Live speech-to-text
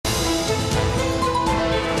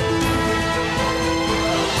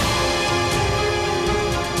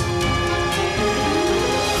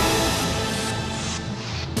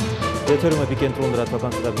Եթերում Էպիկենտրոն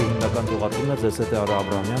լրատվական ծրագրի հիմնական թողարկումն է, ձեզ հետ է Արա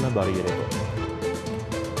Աբրահամյանը, բարի երեկո։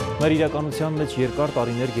 Մեր իրականության մեջ երկար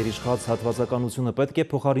տարիներ գերիշխած հատվածականությունը պետք է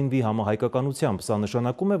փոխարինվի համահայկականությամբ, սա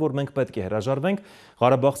նշանակում է, որ մենք պետք է հրաժարվենք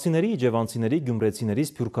ղարաբաղցիների, իջևանցիների, գյումրեցիների,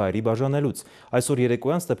 սփյուռքահայերի բաժանելուց։ Այսօր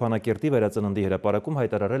երեկոյան Ստեփանակերտի վերածննդի հրապարակում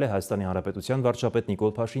հայտարարել է Հայաստանի Հանրապետության վարչապետ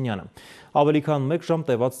Նիկոլ Փաշինյանը։ Ավելի քան 1 ժամ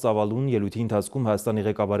տևած ծավալուն ելույթի ընթացքում Հայաստանի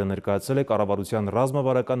ղեկավարը ներկայացրել է կառավարության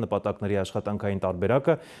ռազմավարական նպատակների աշխատանքային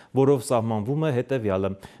տարբերակը, որով սահմանվում է հետևյալը.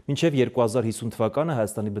 մինչև 2050 թվականը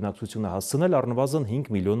Հայաստանի բնակչությունը հասցնել առնվազն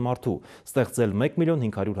 5 միլիոն մարդու, ստեղծել 1.5 միլիոն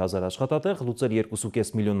աշխատատեղ, լուծել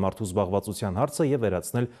 2.5 միլիոն մարդու զբաղվածության հարցը եւ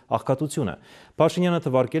վերացնել աղքատությունը։ Փաշինյանը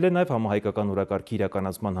թվարկել է նաեւ համահայկական օրակարգի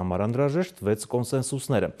իրականացման համար անհրաժեշտ 6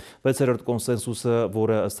 կոնսենսուսները։ 6-րդ կոնսենսուսը,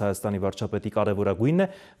 որը ըստ Հայաստանի վարչապետի կարևորագույնն է,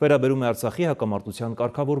 վերաբերում է Արցախի հակամարտության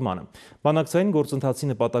կարգավորմանը։ Բանակցային գործընթացի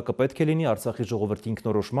նպատակը պետք է լինի Արցախի ժողովրդի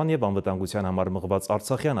ինքնորոշման եւ անվտանգության համար մղված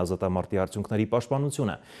արցախյան ազատամարտի արդյունքների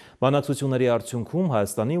պաշտպանությունը։ Բանակցությունների արդյունքում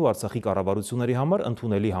Հայաստանի ու Արցախի կառավարությունների համար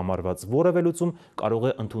ընդունելի համարված որևէ լուծում կարող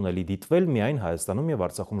է ընդունելի դիտվել միայն Հայաստանում եւ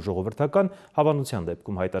Արցախում ժողովրդական հավանության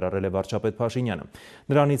դեպքում, հայտարարել է վարչապետ Փաշինյանը։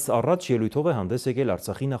 Նրանից առաջ ելույթով է հանդես եկել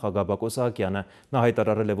Արցախի նախագահ Բակո Սահակյանը։ Նա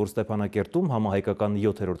հայտարարել է, որ Ստեփանակերտում համահայկական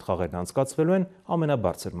 7-րդ խաղերն անցկացվելու են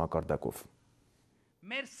ամենաբարձր մակարդակով։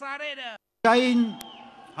 Մեր սարերը Կային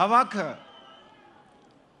հավաքը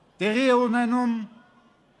տեղի է ունենում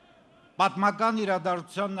պատմական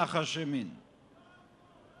իրադարձության նախաշեմին։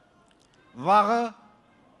 Վաղը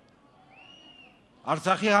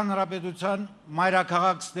Արցախի Հանրապետության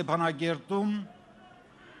մայրաքաղաք Ստեփանակերտում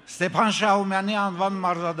Ստեփան Շահումյանի անվան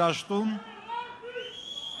մարզադաշտում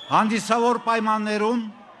հանդիսավոր պայմաններում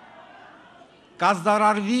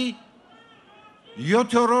կազմարարվի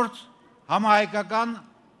 7-րդ համահայկական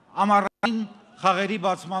ամառային խաղերի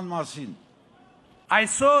բացման մասին։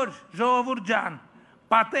 Այսօր ժողովուրդ ջան,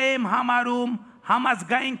 պատեհ եմ համարում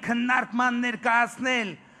համազգային քննարկման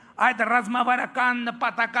ներկայացնել այդ ռազմավարական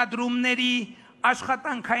նպատակադրումների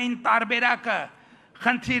աշխատանքային տարբերակը,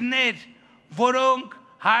 խնդիրներ, որոնք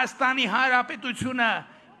Հայաստանի Հանրապետությունը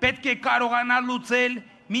պետք է կարողանա լուծել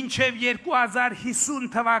մինչև 2050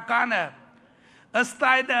 թվականը։ Ըստ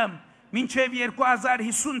այդմ, մինչև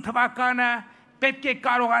 2050 թվականը պետք է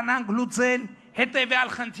կարողանանք լուծել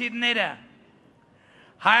հետևյալ խնդիրները.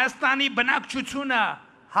 Հայաստանի բնակչությունը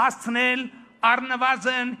հասցնել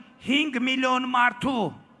առնվազն 5 միլիոն մարդու,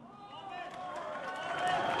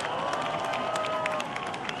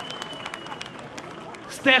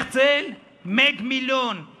 ստեղծել 1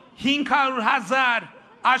 միլիոն 500,000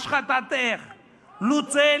 աշխատատեղ,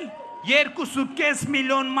 լուծել 2.5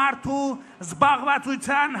 միլիոն մարդու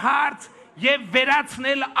զբաղվածության հարց եւ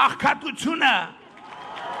վերացնել աղքատությունը։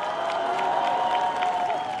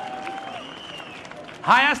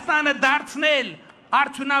 Հայաստանը դարձնել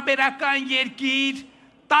արդյունաբերական երկիր,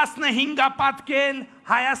 15 պատկել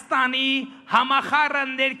Հայաստանի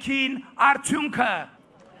համախառն ներքին արդյունքը,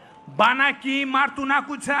 բանակի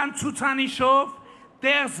մարտունակության ցուցանիշով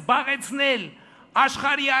տեղ զբաղեցնել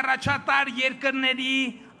աշխարհի առաջատար երկրների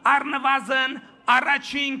առնվազն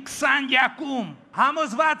առաջին 20-յակում։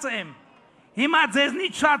 Համոզված եմ, հիմա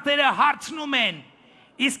ձեզնից շատերը հարցնում են,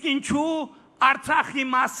 իսկ ինչու Արցախի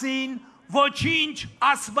մասին ոչինչ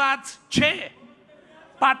ասված չէ։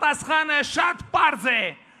 Պատասխանը շատ պարզ է,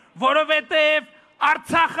 որովհետև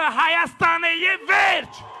Արցախը Հայաստան է եւ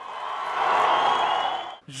վերջ։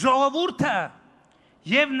 Ժողովուրդը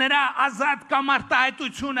եւ նրա ազատ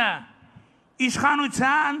կամարտահայտությունը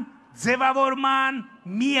իշխանության ձևավորման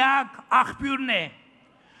միակ աղբյուրն է։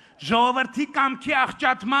 Ժողովրդի կամքի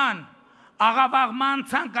աղճատման, աղավաղման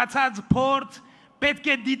ցանկացած փորձ պետք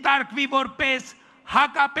է դիտարկվի որպես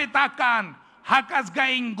հակապետական,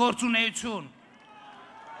 հակազգային գործունեություն։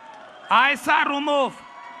 Այս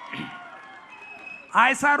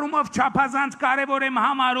առումով չափազանց կարևոր եմ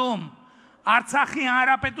համարում Արցախի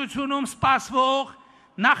Հանրապետությունում սպասվող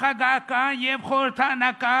նախագահական եւ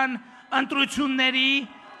խորհրդարանական ընտրությունների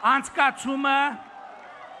անցկացումը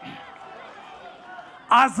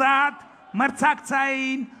ազատ,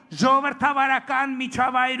 մրցակցային, ժողովրդավարական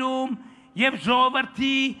միջավայրում եւ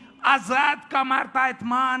ժողովրդի ազատ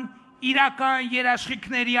կամարտահայտման իրական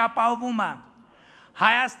երաշխիքների ապահովումը։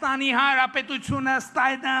 Հայաստանի Հանրապետությունը ըստ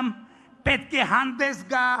այդմ պետք է հանդես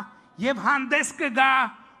գա եւ հանդես կգա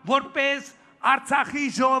որպես Արցախի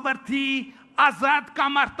ժողովրդի ազատ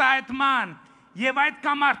կամարտահայտման եւ այդ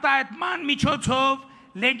կամարտահայտման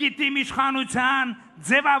միջոցով լեգիտիմ իշխանության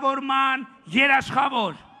ձևավորման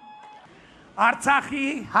երաշխավոր։ Արցախի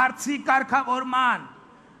հարցի կարգավորման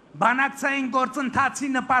բանակցային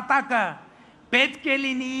գործընթացի նպատակը պետք է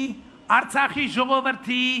լինի Արցախի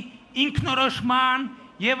ժողովրդի ինքնորոշման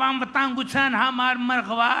եւ անվտանգության համար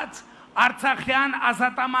մրգված Արցախյան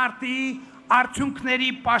ազատամարտի արդյունքների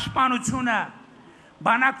պաշտպանությունը,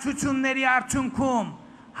 բանակցությունների արդյունքում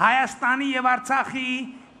Հայաստանի եւ Արցախի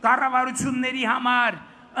կառավարությունների համար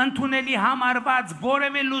ընդունելի համարված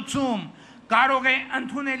որևէ լուծում կարող է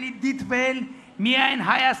ընդունելի դիտվել միայն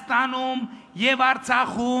Հայաստանում եւ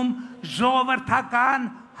Արցախում ժողովրդական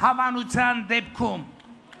հավանության դեպքում։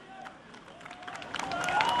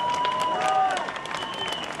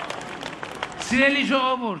 Սիրելի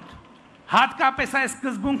ժողովուրդ, հատկապես այս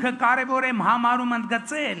սկզբունքը կարևոր եմ համարում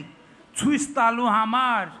ընդգծել ցույց տալու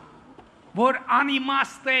համար, որ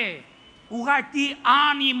անիմաստ է, ուղղակի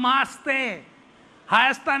անիմաստ է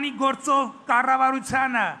Հայաստանի գործող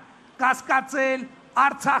կառավարությանը կասկածել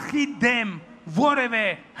Արցախի դեմ որևէ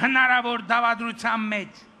հնարավոր դավադրության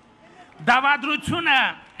մեջ։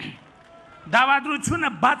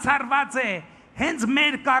 Դավադրությունը բացառված է հենց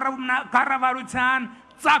մեր կառավարության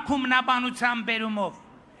ծագումնաբանության բերումով։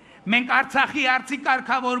 Մենք Արցախի արծի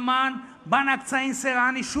կարգավորման բանակցային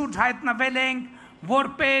սեղանի շուրջ հայտնվել ենք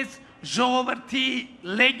որպես ժողովրդի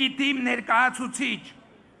լեգիտիմ ներկայացուցիչ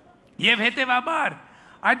եւ հետեւաբար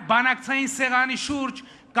այդ բանակցային սեղանի շուրջ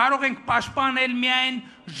կարող ենք պաշտպանել միայն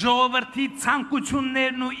ժողովրդի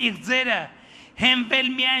ցանկություններն ու իղձերը,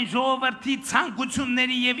 հենվել միայն ժողովրդի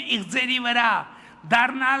ցանկությունների եւ իղձերի վրա,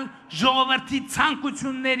 դառնալ ժողովրդի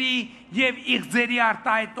ցանկությունների եւ իղձերի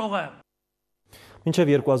արտահայտողը։ Մինչև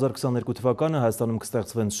 2022 թվականը Հայաստանում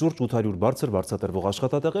կստեղծվեն շուրջ 800 բարձր վարձատրվող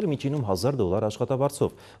աշխատատեղեր մինչինում $1000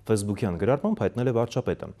 աշխատավարձով, Facebook-յան գրառմամբ հայտնել է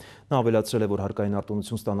վարչապետը։ Նա ավելացրել է, որ հարկային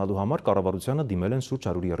արտոնություն ստանալու համար կառավարությանը դիմել են շուրջ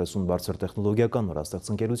 130 բարձր տեխնոլոգիական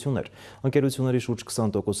նորաստեղծ ընկերություններ։ Ընկերությունների շուրջ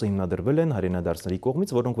 20%-ը հիմնադրվել են հայրենադարձների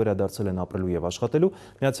կողմից, որոնք վերադարձել են ապրելու եւ աշխատելու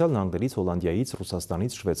Միացյալ Նահանգներից, Հոլանդիայից,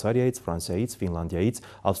 Ռուսաստանից, Շվեյցարիայից, Ֆրանսիայից, Ֆինլանդիայից,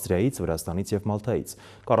 Ավստրիայից, Վրաստանից եւ Մալթայից։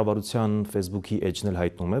 Կառավարության Facebook-ի էջն էլ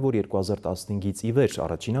հայտնում է, որ 2015-ից վեր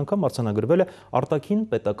առաջին անգամ արձանագրվել է արտաքին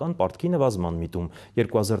պետական պարտքի նվազման միտում։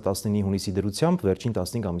 2019-ի հունիսի դրությամբ վերջին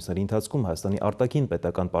 15 ամիսների ընթացքում Հայաստանի արտաքին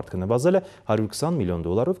պետական պարտքը նվազել է $120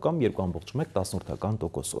 միլիոն կամ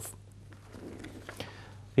 2.1%-ով։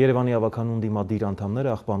 Երևանի ավականուն դիմադիր անդամները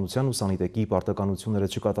աղբանության ու սանիտեկի պարտականությունները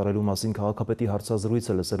չկատարելու մասին քաղաքապետի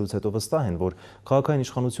հարցազրույցը լսելուց հետո վստահ են, որ քաղաքային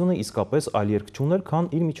իշխանությունը իսկապես այլ ելք չուներ, քան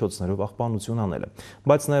իր միջոցներով աղբանություն անելը։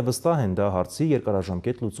 Բայց նաև վստահ են, դա հարցի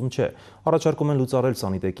երկարաժամկետ լուծում չէ։ Առաջարկում են լուծարել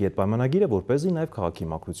սանիտեկի հետ պայմանագիրը, որպեսզի նաև քաղաքի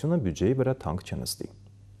մաքրությունը բյուջեի վրա թանկ չնստի։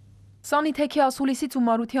 Սանիթեքի ասուլիսից ու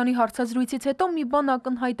Մարությանի հարցազրույցից հետո մի բան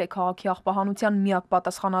ակնհայտ է քաղաքի աղբահանության միակ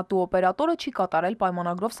պատասխանատու օպերատորը չի կատարել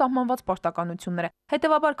պայմանագրով սահմանված պարտականությունները։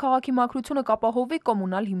 Հետևաբար քաղաքի մաքրությունը կապահովի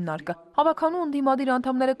կոմունալ հիմնարկը։ Հավաքանու ընդդիմադիր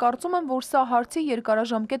անդամները կարծում են, որ սա հարցի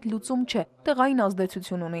երկարաժամկետ լուծում չէ, տեղային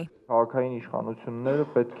ազդեցություն ունի։ Քաղաքային իշխանությունները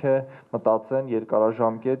պետք է մտածեն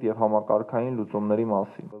երկարաժամկետ եւ համակարգային լուծումների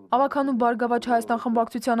մասին։ Ավականու Բարգավաճ Հայաստան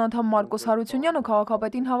խմբակցության անդամ Մարկոս Հարությունյանը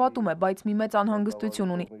քաղաքապետին հավատում է, բայց մի մեծ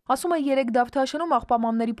անհանգստություն ունի։ Ասում է 3 դավթաշնում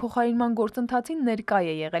աղբամանների փոխարինման գործընթացին ներկա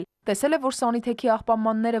է եղել։ Տեսել է, որ սանիթեքի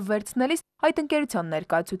աղբամանները վերցնելիս այդ ընկերության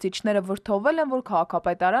ներկայացուցիչները վրդովել են, որ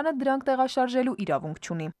քաղաքապետարանը դրանք տեղաշարժելու իրավունք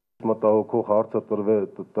չունի։ Մտահոգող հարցը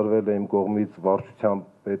տրվել է իմ կողմից վարչության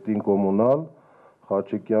պետին կոմունալ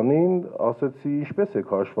Խաչիկյանին, ասեցի, ինչպես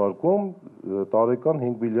եք հաշվարկում, տարեկան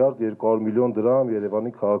 5 միլիարդ 200 միլիոն դրամ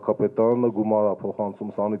Երևանի քաղաքապետարանը գումար է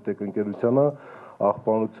փոխանցում սանիտեկ ընկերությանը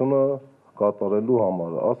աղբանությունը կատարելու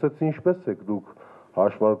համար։ Ասեցի, ինչպես եք դուք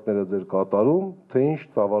հաշվարկները ձեր կատարում, թե ինչ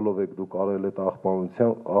ծավալով եք դուք արել այդ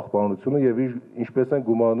աղբանությունը եւ ինչպես են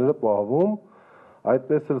գումարները պահվում,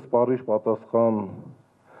 այդպես էլ սպառիչ պատասխան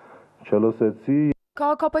չլսեցի։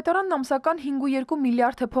 Քաղաքապետարանն ամսական 5.2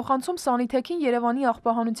 միլիարդ է փոխանցում սանիթեքին Երևանի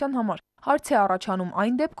աղբահանության համար։ Հարց է առաջանում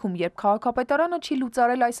այն դեպքում, երբ քաղաքապետարանը չի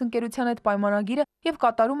լուծարել այս ընկերության հետ պայմանագիրը եւ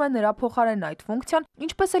կատարում է նրա փոխարեն այդ ֆունկցիան,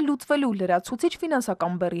 ինչպես է լուծվելու լրացուցիչ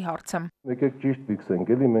ֆինանսական բեռի հարցը։ Եկեք ճիշտ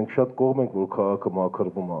ֆիքսենք, էլի մենք շատ կողմ ենք, որ քաղաքը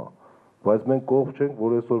մաքրվում է, բայց մենք կողմ չենք,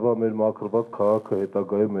 որ այսօրվա մեր մաքրված քաղաքը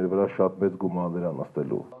հետագայում մեր վրա շատ մեծ գումարներ է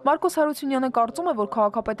նստելու։ Մարկոս Հարությունյանը կարծում է, որ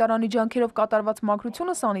քաղաքապետարանի ջանքերով կատարված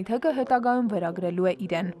մաքրությունը սանիթեքը հետագայում վերագրելու է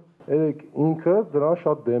իրեն։ Երեք ինքը դրան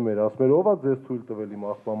շատ դեմ էր, ասում էր, ով է ձեզ թույլ տվել իմ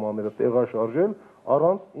աղբամանները տեղաշարժել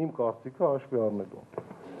առանց իմ կարծիքը հաշվի առնելու։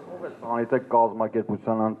 Ով է սանիտեկ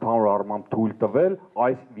կազմակերպության ընդհանուր առմամբ թույլ տվել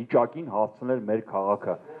այս վիճակին հասցնել մեր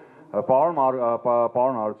քաղաքը։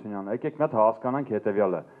 Պարոն Հարությունյան, եկեք մի հատ հասկանանք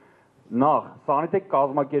հետևյալը։ Նախ սանիտեկ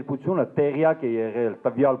կազմակերպությունը տեղյակ է եղել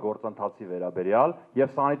տվյալ գործընթացի վերաբերյալ եւ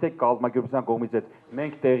սանիտեկ կազմակերպության կողմից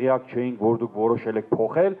մենք տեղյակ չէինք, որ դուք որոշել եք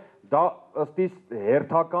փոխել, դա ըստ իս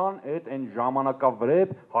հերթական այդ այն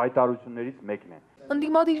ժամանակավրեպ հայտարարություններից մեկն է։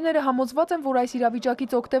 Ընդդիմադիրները համոզված են, որ այս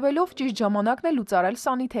իրավիճակից օգտվելով ճիշտ ժամանակն է լուծարել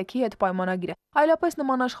Սանիթեքի հետ պայմանագիրը։ Այլապես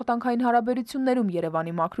նման աշխատանքային հարաբերություններում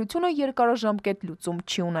Երևանի մաքրությունը երկարաժամկետ լուծում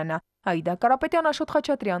չի ունենա։ Աիդա Կարապետյան, Աշոտ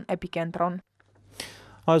Խաչատրյան, Էպիկենտրոն։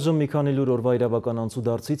 Այժմ մի քանի լուր օրվա իրավական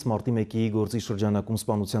անցուդարձից մարտի 1-ի գործի շրջանակում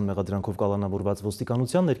սպանության մեղադրանքով կալանավորված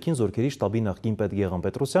ոստիկանության ներքին զորքերի շտաբի նախկին պետ Գեղամ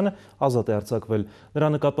Պետրոսյանը ազատ է արձակվել։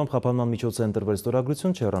 Նրա նկատմամբ խափանման միջոց է ընտրվել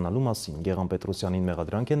ստորագրություն չհեռանալու մասին։ Գեղամ Պետրոսյանին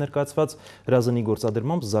մեղադրանք է ներկայացված հրազենի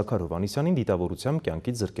գործադրմամբ Զաքար Հովհաննիսյանին դիտավորությամբ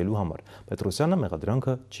կյանքից զրկելու համար։ Պետրոսյանը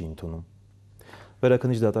մեղադրանքը չի ընդունում։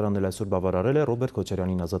 Վերաքննիչ դատարանն էլ այսօր բավարարել է Ռոբերտ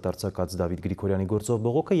Քոչարյանին ազատ արձակած Դավիթ Գրիգորյանի գործով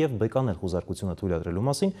բողոքը եւ բեկանել խոզարկությունը թույլատրելու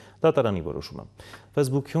մասին դատարանի որոշումը։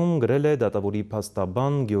 Facebook-ում գրել է դատավորի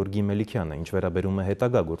փաստաբան Գեորգի Մելիքյանը, ինչ վերաբերում է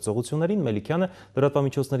հետագա գործողություններին, Մելիքյանը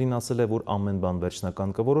լրատվամիջոցներին ասել է, որ ամեն բան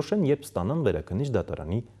վերջնական կորոշեն, երբ ստանան վերաքննիչ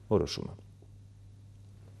դատարանի որոշումը։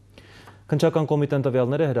 Քննչական կոմիտեն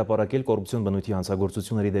տվյալները հրապարակել կոռուպցիոն բնույթի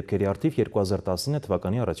հանցագործությունների դեպքերի առթիվ 2019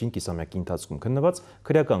 թվականի առաջին կիսամյակի ընթացքում քննված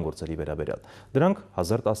քրեական գործերի վերաբերյալ։ Դրանք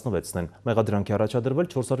 1016-ն են։ Մեղադրանքի առաջադրվել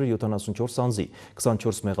 474 անձի,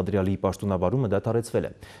 24 մեղադրյալի պաշտոնավարումը դադարեցվել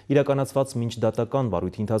է։ Իրականացված մինչդատական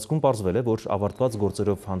վարույթի ընթացքում պարզվել է, որ ավարտված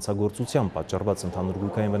գործերով հանցագործությամբ պատճառված ընդհանուր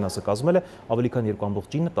գույքային վնասը կազմել է ավելի քան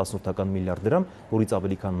 2.9 միլիարդ դրամ, որից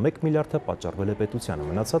ավելի քան 1 միլիարդը պատճառվել է պետությանը,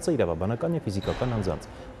 մնացածը իրավաբանական եւ ֆիզիկական անձանց։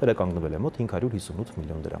 Վերականգնվել է մոտ 558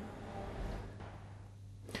 միլիոն դրամ։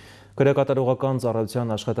 Քրեակատարողական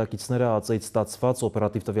ծառայության աշխատակիցները ԱԾ-ից ստացված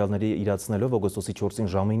օպերատիվ տվյալների իրացնելով օգոստոսի 4-ին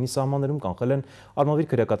ժամը 9-ի սահմաններում կանխել են Արմավիր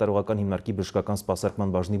քրեակատարողական հիմնարկի բժշկական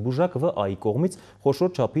սպասարկման բաժնի բուժակ ՎԱ-ի կողմից խոշոր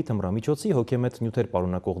չափի թմրամիջոցի, հոգեմետ նյութեր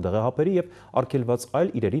պարունակող դեղահապերի եւ արգելված այլ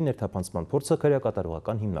իրերի ներթափանցման փորձը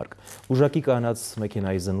քրեակատարողական հիմնարկ։ Բուժակի կանած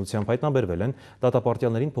մեքենայի զննությամբ հայտնաբերվել են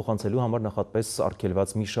դատապարտյալներին փոխանցելու համար նախատպես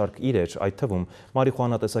արգելված մի շարք իրեր, այդ թվում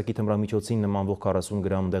մարիխուանա տեսակի թմրամիջոցին նմանվող 40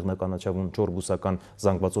 գրամ դեղնականաչավուն չոր բուսական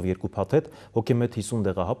զանգվածով 2 փաթեթ, հոգեմետ 50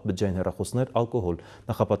 դեղահապ, բջջային հեռախոսներ, ալկոհոլ։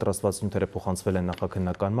 Նախապատրաստված նյութերը փոխանցվել են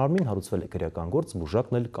նախաքննական մարմին, հարուցվել է քրեական գործ,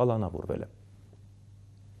 բուժակն էլ կալանավորվել է։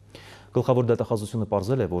 Գլխավոր դատախազությունը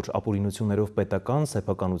պարզել է, որ ապօրինություններով պետական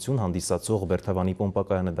սեփականություն հանդիսացող Բերթավանի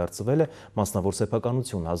պոմպակայանը դարձվել է մասնավոր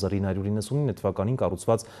սեփականություն։ 1999 թվականին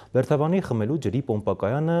կառուցված Բերթավանի խմելու ջրի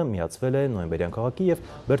պոմպակայանը միացվել է Նոյեմբերյան քաղաքի եւ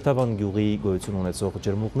Բերթավան գյուղի գոյություն ունեցող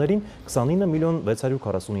ջրմուղներին 29 միլիոն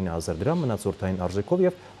 649 հազար դրամ մնացորդային արժեքով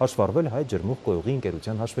եւ հաշվառվել հայ ջրմուղ կոյուղի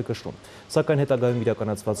ընկերության հաշվեկշռում։ Սակայն հետագայում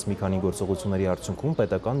իրականացված մի քանի գործողությունների արդյունքում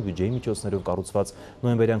պետական բյուջեի միջոցներով կառուցված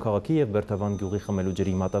Նոյեմբերյան քաղաքի եւ Բերթավան գյուղի խմելու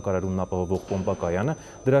ջրի մատակարարումն ապահովող պոմպակայանը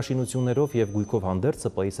դրա շինություններով եւ գույքով հանդերձ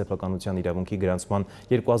ՍՊ-ի սեփականության իրավունքի գրանցման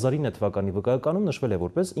 2009 թվականի վկայականում նշվել է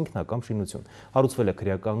որպես ինքնակամ շինություն։ Հարուցվել է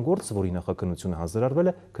քրեական գործ, որի նախաքննությունը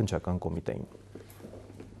հանձնարարվել է քննչական կոմիտեին։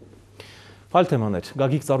 Այլ թեմաներ։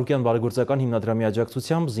 Գագիկ Ծառուկյան բարեգործական հիմնադրամի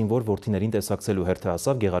աջակցությամբ զինվոր որդիներին տեսակցելու հերթը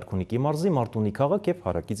հասավ Գեղարքունիքի մարզի, Մարտունի քաղաք եւ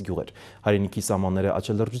Հարակից գյուղեր։ Հայրենիքի սահմանները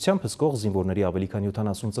աչելրջությամբ հսկող զինվորների ավելի քան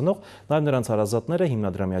 70 ծնող, նաեւ նրանց հարազատները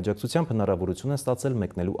հիմնադրամի աջակցությամբ հնարավորություն են ստացել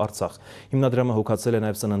մեկնելու Արցախ։ Հիմնադրամը հոգացել է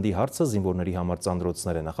նաեւ սննդի հարցը զինվորների համար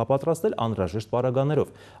ծանրոցներ է նախապատրաստել անհրաժեշտ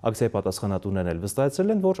պարագաներով։ Ակցիայի պատասխանատուներն էլ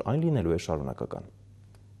վստահեցրել են, որ այն լինելու է շարունակական։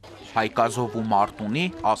 Հայկազով ու Մարտունի,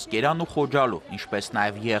 Ասկերան ու Խոջալու, ինչպես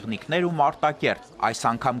նաև Եղնիկներ ու Մարտակերտ։ Այս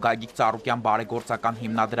անգամ Գագիկ Ծառուկյան բարեգործական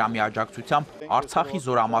հիմնադրամի աջակցությամբ Արցախի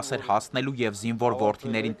զորամասեր հասնելու եւ զինվոր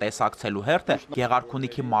որդիներին տեսակցելու հերթը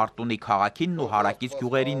Գեղարքունիքի Մարտունի քաղաքինն ու Հարակից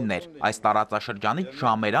գյուղերինն էր։ Այս տարածաշրջանից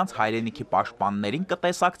ժամեր անց հայրենիքի պաշտպաններին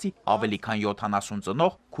կտեսակցի ավելի քան 70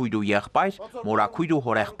 ծնող, քույր ու եղբայր, մորաքույր ու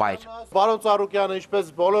հորեղբայր։ Պարոն Ծառուկյանը,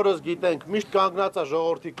 ինչպես բոլորս գիտենք, միշտ կանգնած է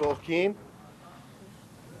ժողովրդի կողքին։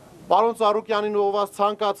 Պարոն Ծառուկյանին ուղղված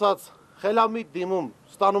ցանկացած խելամիտ դիմում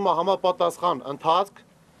ստանում է համապատասխան ընթացք։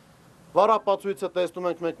 Վառապացույցը տեսնում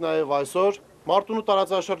ենք մենք նաև այսօր։ Մարտունու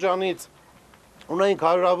տարածաշրջանից ունենք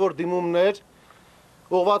հարյուրավոր դիմումներ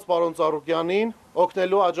ուղղված պարոն Ծառուկյանին,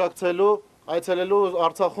 օգնելու, աջակցելու, այցելելու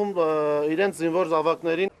Արցախում իրենց զինվոր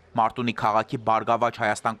զավակներին։ Մարտունի քաղաքի Բարգավաճ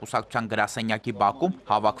Հայաստան կուսակցության գրասենյակի բակում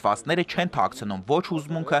հավաքվածները չեն թաքցնում ոչ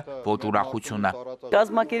հուզմունքը, ոչ ուրախությունը։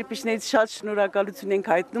 Կազմակերպիչներից շատ շնորհակալություն ենք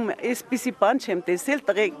հայտնում, այսպիսի բան չեմ տեսել,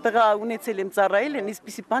 տղա ունեցել եմ ծառայել,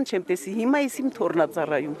 այսպիսի բան չեմ տեսել, հիմա ես իմ թորնա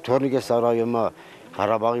ծառայում։ Թորնիկը ծառայում է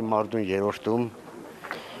Ղարաբաղի Մարտուն երրորդում,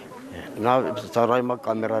 նա ծառայում է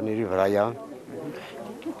կամերաների վրա։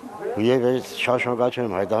 Եվ ես շատ շնորհակալ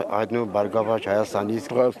եմ հայտնում Բարգավաճ Հայաստանից։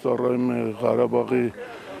 Ծառայում է Ղարաբաղի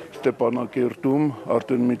Ստեփանակերտում,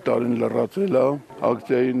 արդեն մի տարին լրացել է,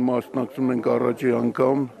 ակցիային մասնակցում ենք առաջի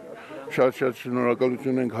անգամ, շատ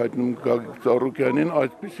շնորհակալություն ենք հայտնում Գագիկ Ծառուկյանին,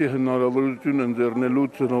 այսպիսի հնարավորություն ընձեռնելու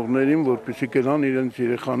ծնողներին, որպեսզի գնան իրենց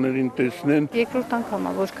երեխաներին տեսնեն։ Երկրորդ անգամ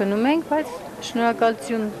է, որ գնում ենք, բայց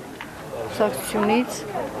շնորհակալություն կուսակցությունից,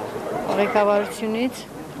 ղեկավարությունից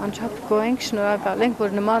անչափ գոհ ենք, շնորհակալ ենք,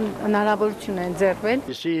 որ նման հնարավորություն են ձեռվել։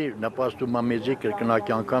 Իսի նպաստում է մեզի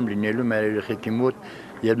կրկնակի անգամ լինելու մեր երեխեքի մոտ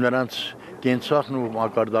եւ նրանց կենցաղն ու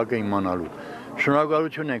մակարդակը իմանալու։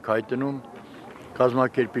 Շնորհակալություն ենք հայտնում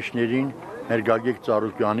կազմակերպիչներին, մեր Գագիկ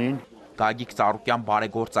Ծառուկյանին։ Գագիկ Ծառուկյան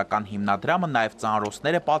բարեգործական հիմնադրամը նաև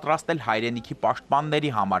ծանրոցներ է պատրաստել հայրենիքի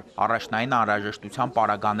պաշտպանների համար առաջնային անհրաժեշտության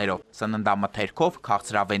պարագաներով, սննդամթերքով,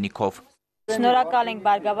 քաղցրավենիքով։ Շնորհակալ ենք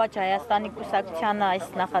Բարգավաճ Հայաստանի կուսակցությանը այս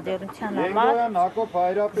նախաձեռնության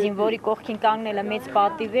համար։ Զինվորի կողքին կանգնելը մեծ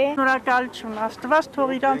պատիվ է։ Շնորհակալություն, Աստված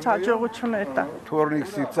թող իրանց հաջողություններ տա։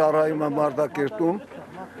 Թորնիկսի ծառայումը Մարտակերտում,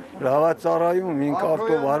 լավա ծառայում 5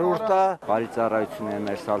 ավտովարորդ տա։ Բարի ծառայություն է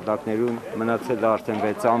մեր սալդատներուն, մնացել արդեն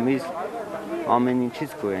 6 ամիս, ամեն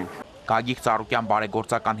ինչից գոհ ենք։ Գագիկ Ծառուկյան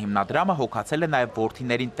բարեգործական հիմնադրամը հոգացել է նաև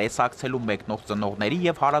որդիներին տեսակցելու մեկնող ծնողների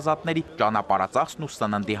եւ հարազատների ճանապարհածախսն ու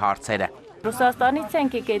սննդի հարցերը։ Ռուսաստանից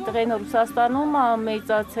ենք եկել, տղեն Ռուսաստանում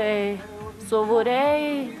մեծացե սովոր է,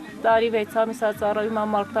 տարի 6 ամիս ծառայում է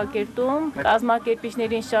Մարտակերտում,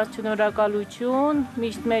 կազմակերպիչներին շատ շնորհակալություն,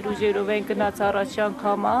 միշտ մեր ուժերով են գնաց առաջ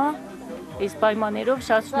անգամա, այս պայմաններով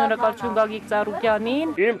շատ շնորհակալություն Գագիկ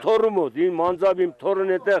Ծառուկյանին։ Իմ թորը մոտ, իմ անձամբ իմ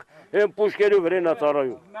թորն այդտեղ հեն պուշկերի վրան է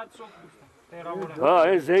ծառայում։ Հա,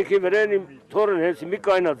 հեն զենքի վրան իմ թորն հենց մի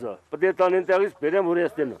կայնած է, պետք է տան այնտեղից բերեմ որ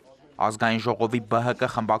եստենա։ Ազգային ժողովի ԲՀԿ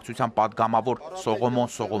խմբակցության падգամավոր Սողոմոն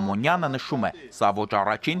Սողոմոնյանը նշում է, սա ոչ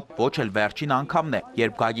առաջին, ոչ էլ վերջին անգամն է,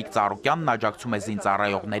 երբ Գագիկ Ծառուկյանն աջակցում է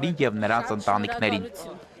զինծառայողներին եւ նրանց ընտանիքներին։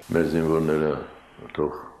 Մեր զինվորները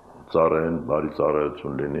թող ծառայեն, բարի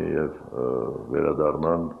ծառայություն լինի եւ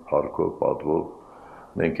վերադառնան փառքով, պատվով։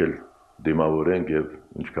 Մենք էլ դիմավորենք եւ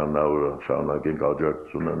ինչքան հնարավոր է շարունակենք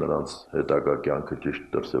աջակցությունը նրանց հետագա կյանքը ճիշտ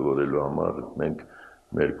դրսևորելու համար։ Մենք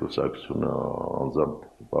մեր կուսակցությունը անձամբ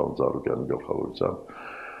պարոն Ծառուկյանի գլխավորությամբ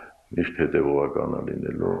միշտ հետևողական է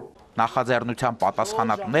լինելու։ Նախաձեռնության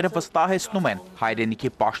պատասխանատուները վստահեցնում են,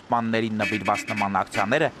 հայրենիքի պաշտպաններին նվիրված նման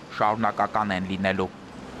ակցիաները շարունակական են լինելու։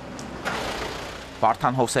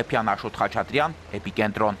 Վարդան Հովսեփյան, Աշոտ Խաչատրյան,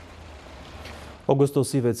 Էպիկենտրոն։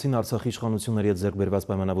 Օգոստոսի 6-ին Արցախի իշխանությունների հետ ձեռք բերված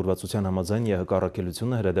պայմանավորվածության համաձայն ԵՀԿ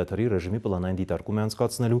առաքելությունը հրադադարի ռեժիմի պլանային դիտարկում է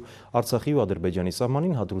անցկացնելու Արցախի ու Ադրբեջանի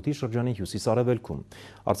սահմանին Հադրութի շրջանի հյուսիս-արևելքում։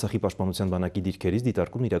 Արցախի պաշտպանության բանակի դիրքերից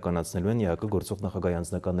դիտարկումն իրականացնելու են ԵՀԿ գործող նախագահի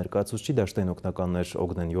անձնական ներկայացուցիչ դաշտային օգնականներ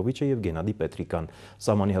Օգնեն Յովիչը եւ Գենադի Պետրիկան։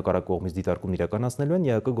 Սահմանի հակառակ կողմից դիտարկումն իրականացնելու են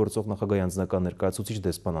ԵՀԿ գործող նախագահի անձնական ներկայացուցիչ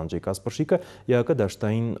դեսպան Անջեյ Կասպրշիկը, ԵՀԿ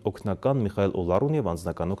դաշտային օգնական Միխայել Օլարուն եւ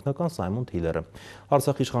անձնական օգնական Սայմոն Թիլերը։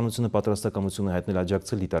 Արցախի իշխանությունը պատրաստակամություն է հայտնել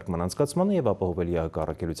աջակցել դիտարկման անցկացմանը եւ ապահովել ԵՀԿ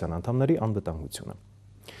առաքելության անդամների անվտանգությունը։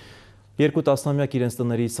 Երկու տասնամյակ իրենց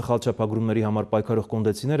տների սխալ չափագրումների համար պայքարող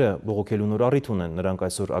կոնդեցիները բողոքելու նոր առիթ ունեն։ Նրանք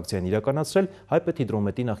այսօր ակցիան իրականացրել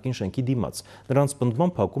հայպեթիդրոմետի նախկին շենքի դիմաց։ Նրանց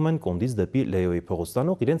պնդմամբ փակում են Կոնդից դեպի Լեոյի փողոց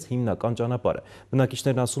տանող իրենց հիմնական ճանապարհը։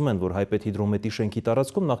 Բնակիչներն ասում են, որ հայպեթիդրոմետի շենքի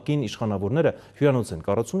տարածքում նախկին իշխանավորները հյուրանոց են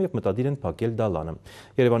կառուցում եւ մտադիր են փակել դալանը։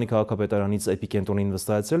 Երևանի քաղաքապետարանից Էպիկենտրոնին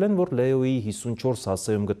վստահեցրել են, որ Լեոյի 54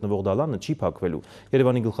 հասցեում գտնվող դալանը չի փակվելու։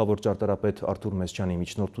 Երևանի գլխավոր ճարտարապետ Արթուր Մեսչյանի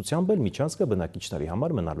միջնորդությամբ էլ միջանցքը բնակիչների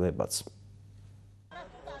համար մնալու է բաց։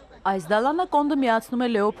 Այս դալանը Կոնդը միացնում է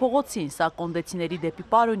Լեո փողոցին, սա կոնդեցիների դեպի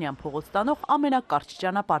Պարոնյան փողոց տանող ամենակարճ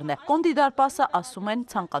ճանապարհն է։ Կոնդի դարպասը ասում են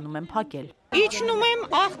ցանկանում են փակել։ Իջնում եմ,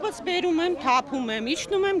 աղբս բերում եմ, թափում եմ,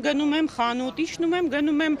 իջնում եմ, գնում եմ խանութ, իջնում եմ,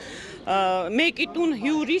 գնում եմ մեկի տուն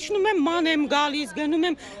հյուր, իջնում եմ, ման եմ գալիս, գնում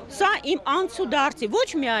եմ, սա իմ անցուդարձի, ոչ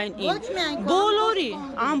միայն իմ, բոլորի,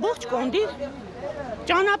 ամբողջ Կոնդի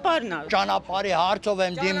ճանապարհն է։ Ճանապարհի հարցով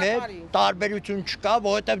եմ դիմել, տարբերություն չկա,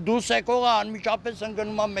 որովհետև դուրս եկողը անմիջապես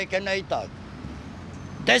ընկնում է մեքենայի տակ։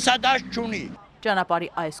 Տեսադաշտ չունի։ Ճանապարհի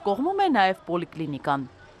այս կողմում է նաև պոլիկլինիկան։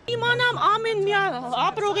 Իմանամ ամեն մի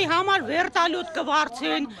ապրողի համար վերտալյոտ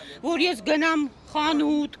կվարձեն, որ ես գնամ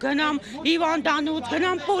խանութ, գնամ հիվանդանոց,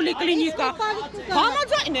 գնամ պոլիկլինիկա։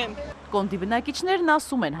 Համաձայն եմ։ Կոնդի բնակիչներն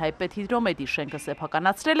ասում են, հայպեթիդրոմետի շենքը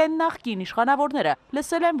սեփականացրել են նախկին իշխանավորները,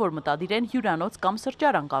 լսել են, որ մտադիր են հյուրանոց կամ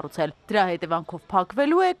սրճարան կառուցել։ Դրա հետևանքով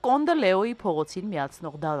փակվելու է Կոնդը Լեոյի փողոցին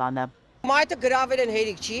միացնող դալանը։ Մայթը գրավել են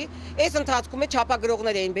հերիք չի, այս ընթացքում է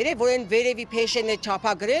չափագրողներ էին բերել, որ են վերևի փեշեն է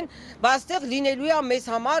չափագրեն, բայց այդտեղ լինելու է մեզ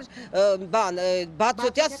համար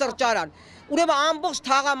բացօթյա սրճարան։ Ուրեմն ամբողջ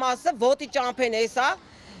թաղամասը ոտի ճամփեն էսա,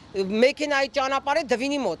 մեքենայի ճանապարհը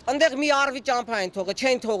դվինի մոտ։ Այնտեղ մի արվի ճամփա են թողը,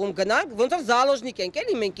 չեն թողում գնանք, ոնց որ զալոժնիկ ենք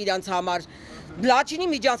էլի մենք իրանց համար։ Լաչինի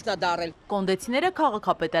միջանցքն է դարել։ Կոնդեցիները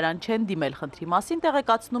քաղաքապետարան չեն դիմել խնդրի մասին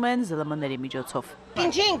տեղեկացնում են ԶԼՄ-ների միջոցով։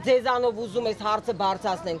 Ինչի ենք ձեզանով ուզում այս հարցը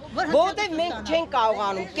բարձրացնենք, որովհետև մենք չենք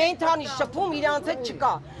կարողանում, կենթանի շփում իրանց հետ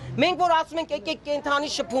չկա։ Մենք որ ասում ենք եկեք կենթանի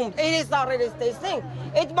շփում, երես առերես տեսնենք,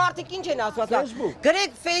 այդ մարդիկ ինչ են ասում,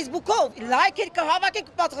 գրեք Facebook-ով, լայքեր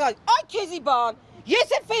կհավաքեք, պատասխան, այ քեզի բան։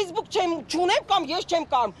 Ես էլ Facebook չունեմ կամ ես չեմ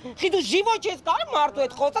կարում։ Խի դու ժիվոյ չես կարում մարդու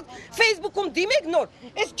հետ խոսած, Facebook-ում դիմեք նոր։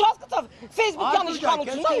 Այս չհասկացավ Facebook-յան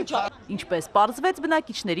իշխանությունն ինչ է։ Ինչպես պարզվեց,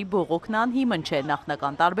 բնակիչների բողոքն անհիմն չէ։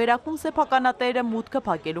 Նախնական տարբերակում սեփականատերը մուտքը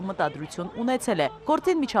փակելու մտադրություն ունեցել է։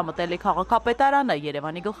 Գործին միջամտել է քաղաքապետարանը,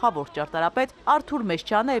 Երևանի գլխավոր ճարտարապետ Արթուր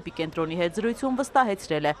Մեշչյանը Էպիկենտրոնի հետ զրույցում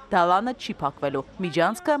վստահեցրել է, դալանը չի փակվելու,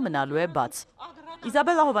 միջանցքը մնալու է բաց։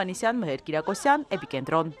 Իզաբելլա Հովհաննիսյան, Մհեր Կիրակոսյան,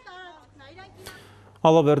 Էպիկենտրոն։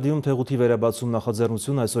 Ալավերդիում թեղուտի վերաբացում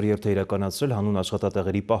նախաձեռնություն այսօր երթ է իրականացրել հանուն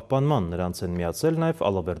աշխատատեղերի պահպանման, նրանց են միացել նաև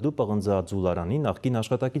Ալավերդու պղնձաձուլարանի նախկին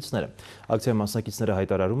աշխատակիցները։ Ակցիայի մասնակիցները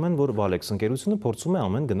հայտարարում են, որ Վալեքս ընկերությունը փորձում է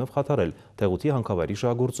ամեն գնով խաթարել թեղուտի հանքավայրի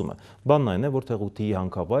շահագործումը։ Բանն այն է, որ թեղուտի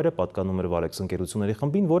հանքավայրը պատկանում էր Վալեքս ընկերությունների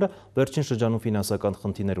խմբին, որը վերջին շրջանում ֆինանսական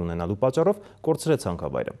խնդիրներ ունենալու պատճառով կորցրեց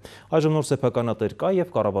հանքավայրը։ Այժմ նոր սեփականատեր կա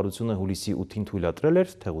եւ կառավարությունը հուլիսի 8-ին թույլատրել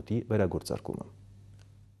էր թեղուտի վերագործարկումը։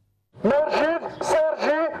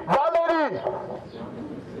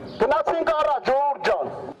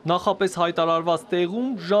 Նախապես հայտարարված տեղում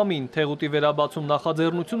ժամին թեղուտի վերաբացում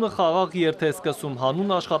նախաձեռնությունը խաղաղ երթ է սկսում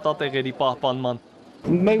հանուն աշխատատեղերի պահպանման։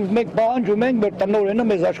 Մենք պահանջում ենք, որ տնօրենը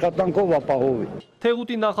մեզ աշխատանքով ապահովի։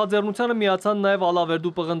 Թեղուտի նախաձեռնությանը միացան նաև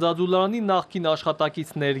Ալավերդու պղնձաձուլարանի նախկին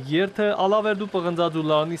աշխատակիցներ։ Երթը Ալավերդու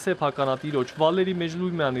պղնձաձուլարանի սեփականատիրոջ Վալերի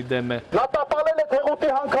Մեջլույմյանի դեմ է։ Նա տապալել է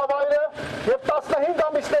թեղուտի հանքավայրը եւ 15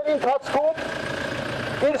 ամիսների ընթացքում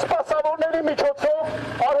իր սպասավորների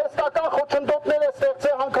միջոցով արհեստական խոչընդոտներ է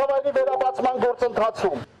ստեղծել հանքավայրի վերաբացման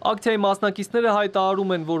գործընթացում։ Ակցիայի մասնակիցները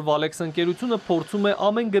հայտարարում են, որ Վալեքս ընկերությունը փորձում է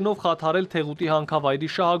ամեն գնով խաթարել թեղուտի հանքավայրի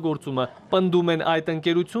շահագործումը։ Պնդում են այդ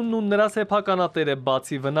ընկերությունն ու նրա սեփականատերը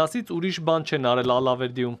բացի վնասից ուրիշ բան չեն արել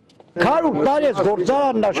Ալավերդիում։ 100 տարի է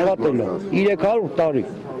գործարանն աշխատել է, 300 տարի։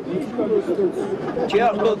 Չի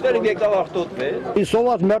արտոտվել, եկավ արտոտվել։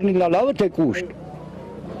 Սոված մեռնիլա լավը թե կուշտ։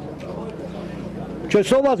 Չէ,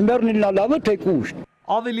 սոված մեռնիլա լավը թե կուշտ։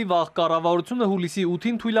 Ավելի վաղ կառավարությունը հուլիսի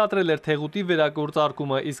 8-ին թույլատրել էր թեղուտի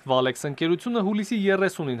վերագործարկումը, իսկ Վալեքս ընկերությունը հուլիսի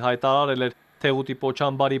 30-ին հայտարարել էր։ Թեղուտի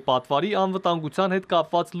պոչամբարի պատվարի անվտանգության հետ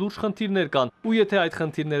կապված լուրջ խնդիրներ կան, ու եթե այդ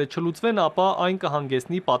խնդիրները չլուծվեն, ապա այն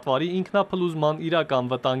կհանգեցնի պատվարի ինքնափլուզման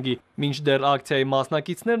իրական վտանգի։ Մինչդեռ ակցիայի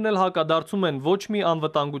մասնակիցներն էլ հակադարձում են, ոչ մի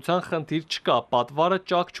անվտանգության խնդիր չկա, պատվարը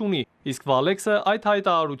ճակ չունի, իսկ Վալեքսը այդ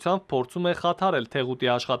հայտարարությամբ փորձում է խաթարել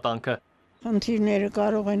թեղուտի աշխատանքը։ Խնդիրները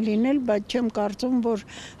կարող են լինել, բայց չեմ կարծում, որ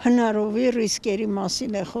հնարովի ռիսկերի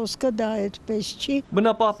մասին է խոսքը, դա այդպես չի։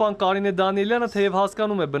 Բնապահպան Կարինե Դանիելյանը թեև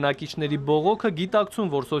հասկանում է բնակիչների բողոքը, գիտակցում,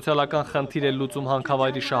 որ սոցիալական խնդիր է լուծում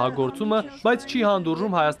հանքավայրի շահագործումը, բայց չի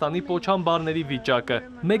հանդուրժում Հայաստանի պոչամբարների վիճակը։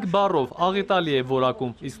 Մեկ բառով աղետալի է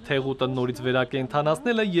որակում, իսկ թեղուտը նորից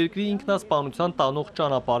վերակենդանացնելը երկրի ինքնասպանության տանող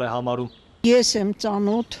ճանապարհ է համարում։ Ես եմ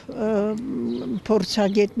ծանոթ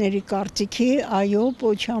փորձագետների կարծիքի, այո,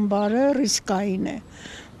 պոչամբարը ռիսկային է։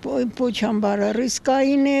 Պոչամբարը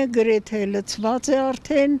ռիսկային է, գրեթե լցված է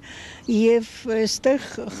արդեն եւ այստեղ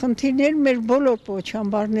խնդիրներ մեր բոլոր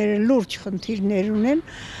պոչամբարները լուրջ խնդիրներ ունեն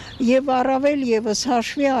եւ առավել եւս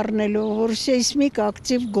հաշվի առնելով, որ սեյսմիկ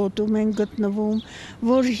ակտիվ գոտում են գտնվում,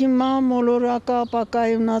 որ հիմա մոլորակը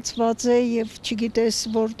ապակայունացված է եւ չգիտես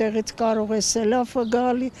որտեղից կարող է սելավը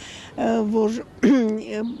գալ, որ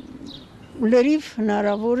լրիվ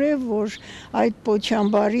հնարավոր է, որ այդ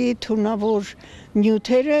պոչամբարի թունավոր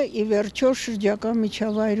նյութերը ի վերջո շրջակա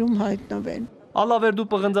միջավայրում հայտնվեն։ Ալավերդու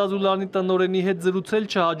պղնձաձուլարանի տնօրենի հետ զրուցել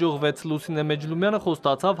չհաջողվեց, Լուսինե Մեջլումյանը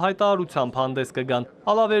խոստացավ հայտարարությամբ հանդես կգան։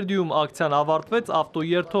 Ալավերդիում ակցիան ավարտվեց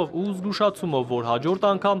ավտոերթով ու զգուշացումով, որ հաջորդ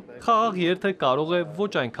անգամ խաղաղ երթը կարող է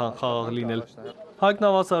ոչ այնքան խաղաղ լինել։ Հայկ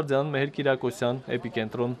Նավասարդյան, Մհեր Կիրակոսյան,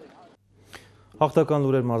 Էպիկենտրոն։ Հաղթական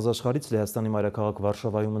լուրեր մարզաշխարհից Լեհաստանի մայրաքաղաք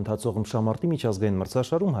Վարշավայում ընթացող ըմբշամարտի միջազգային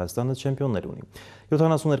մրցաշարում Հայաստանը չեմպիոններ ունի։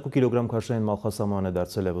 72 կիլոգրամ քաշային Մալխասամանը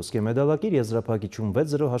դարձել է ոսկե մեդալակիր, եզրափակիչում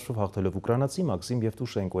 6-0 հաշվով հաղթելով ուկրաինացի Մաքսիմ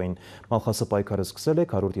Եվտուշենկոին։ Մալխասը պայքարը սկսել է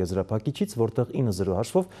քառորդ եզրափակիչից, որտեղ 9-0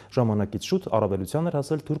 հաշվով ժամանակից շուտ առավելության էր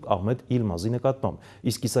հասել թուրք Ահմեդ Իլմազի նկատմամբ։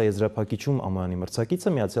 Իսկ իսա եզրափակիչում ԱՄՆ-ի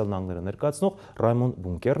մրցակիցը Միացյալ Նահանգները ներկայացնող Ռայմոն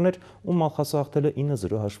Բունկերն էր, ում Մալխասը հաղթել է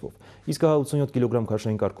 9-0 հաշվով։ Իսկ 87 կիլոգրամ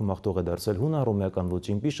քաշային կարգում հաղթող է դարձել հունա ռոմեական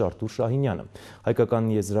ոչիմպիչ Արտուր Շահինյանը։ Հայկական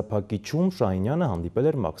եզրափակիչում Շահինյանը հանդիպել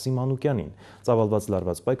էր Մաքսիմ Մանուկյանին։ Ծավալված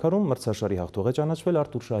լարված պայքարում մրցաշարի հաղթող է ճանաչվել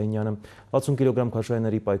Արտուր Շահինյանը։ 60 կիլոգրամ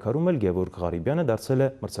քաշայինների պայքարում էլ Գևորգ Ղարիբյանը դարձել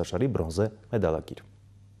է մրցաշարի բրոնզե մեդալակիր։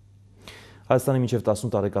 Հայաստանի մինչև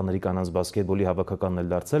 10 տարեկանների կանանց բասկետբոլի հավաքականն էլ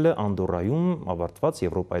դարձել է Անդորրայում ավարտված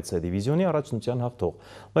Եվրոպայի C դիվիզիոնի առաջնության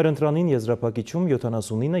հաղթող։ Մեր ընտրանին եզրափակիչում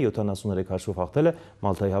 79-73 հաշվով հաղթել է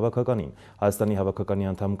Մալթայի հավաքականին։ Հայաստանի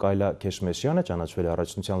հավաքականի անդամ Կայլա Քեշմեշյանը ճանաչվել է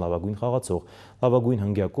առաջնության լավագույն խաղացող։ Լավագույն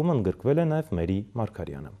հնգյակում ընդգրկվել է նաև Մերի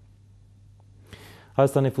Մարգարյանը։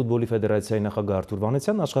 Հայաստանի ֆուտբոլի ֆեդերացիայի նախագահ Արթուր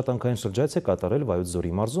Վանեցյանն աշխատանքային շրջայց է կատարել Վայոց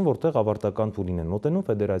ձորի մարզում, որտեղ ավարտական փուլին են մոտենում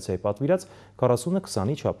ֆեդերացիայի պատվիրած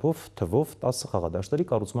 40-20-ի չափով թվով 10 խաղադաշտերի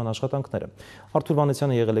կառուցման աշխատանքները։ Արթուր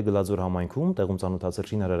Վանեցյանը եղել է Գլաձոր համայնքում, տեղում ծանոթացել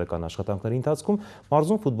շինարարական աշխատանքների ընթացքում,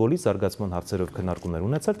 մարզում ֆուտբոլի զարգացման հարցերով քննարկումներ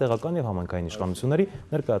ունեցել տեղական եւ համայնքային իշխանությունների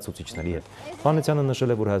ներկայացուցիչների հետ։ Վանեցյանը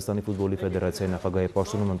նշել է, որ Հայաստանի ֆուտբոլի ֆեդերացիայի նախագահի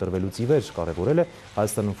պաշտոնում ընտրվելուց ի վեր կարևորել է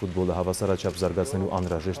Հայաստանում ֆուտբոլը հավասարաչափ զարգացնելու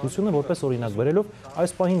անհրաժեշտությունը, որպես օրինակ բերելով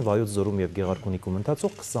այս պահին Վայոց ձորում եւ Գեղարքունիքում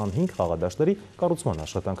ընթացող 25 խաղադաշտերի կառուցման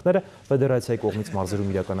աշխատանքները, ֆեդերացիայի կողմից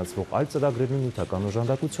մարզերում իրականացվող այլ ծրագրերն ու նյութական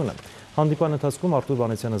օժանդակությունը։ Հանդիպան ընթացքում Արթուր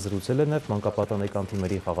Վանեցյանը զրուցել է նաև մանկապատանեկան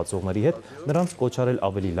թիմերի խաղացողների հետ, նրանց կոչ արել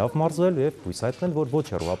ավելի լավ մարզվել եւ հույս հայտնել, որ ոչ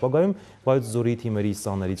հեռու ապագայում Վայոց ձորի թիմերի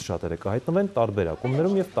սաներից շատերը կհայտնվեն տարբեր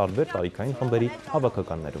ակումբներում եւ տարբեր տարիքային խմբերի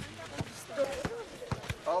հավաքականներում։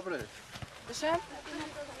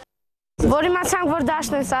 Որ իմացանք, որ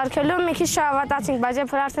դաշտն են սարքելու, մի քիչ չհավատացինք, բայց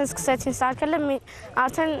երբ որ արդեն սկսեցին սարքելը,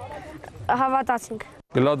 արդեն հավատացինք։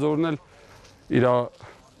 Գլաձորն էլ իր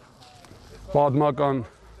պատմական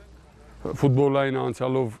ֆուտբոլային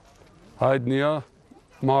անցյալով հայտնի է,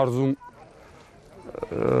 մարզում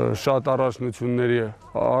շատ առաջնությունների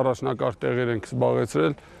առաջնակարգ տեղեր ենք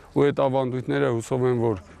զբաղեցրել ու այդ ավանդույթները հուսով եմ,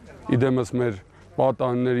 որ իդեմս մեր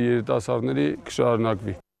պատանիների, երիտասարդների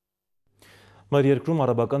կշարունակվի։ Մեր երկրում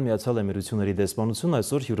Արաբական Միացյալ Էմիրությունների դեսպանությունն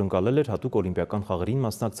այսօր հյուրընկալել էր հատուկ օլիմպիական խաղերին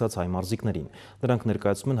մասնակցած հայ մարզիկներին։ Նրանք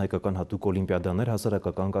ներկայացում են հայկական հատուկ օլիմպիադաներ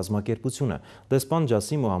հասարակական կազմակերպությունը։ Դեսպան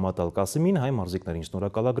Ջասիմ Մոհամմադ Ալ-Կասիմին հայ մարզիկներին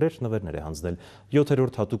շնորհակալագրեր, նվերներ է հանձնել։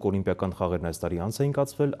 7-րդ հատուկ օլիմպիական խաղերն այս տարի անց էին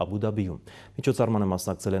կացվել Աբու Դաբիում։ Միջոցառմանը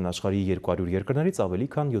մասնակցել են աշխարհի 200 երկրներից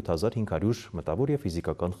ավելի քան 7500 մտավոր եւ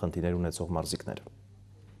ֆիզիկական խնդիրներ ունեցող մարզիկներ։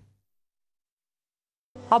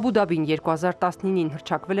 Աբու Դաբին 2019-ին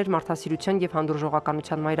հռչակվել էր մարդասիրության եւ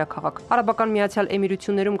հանդուրժողականության մայրաքաղաք։ Արաբական Միացյալ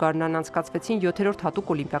Էմիրություններում գարնան անցկացվեցին 7-րդ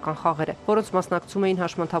հատուկ օլիմպիական խաղերը, որոնց մասնակցում էին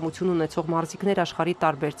հաշմանդամություն ունեցող մարզիկներ աշխարհի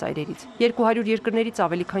տարբեր ծայրերից։ 200 երկրներից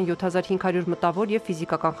ավելի քան 7500 մտավոր եւ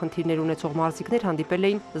ֆիզիկական խնդիրներ ունեցող մարզիկներ հանդիպել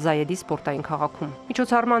էին Զայեդի սպորտային քաղաքում։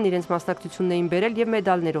 Միջոցառման իրենց մասնակցությունն էին բերել եւ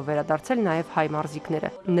մեդալներով վերադարձել նաեւ հայ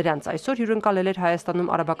մարզիկները։ Նրանց այսօր հյուրընկալել էր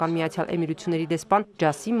Հայաստանում Արաբական Միացյալ Էմիրությունների դեսպան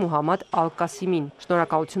Ջասիմ Մոհամմադ Ալ-Կասիմին։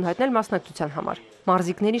 Շնորհակալություն հայտնել մասնակցության համար։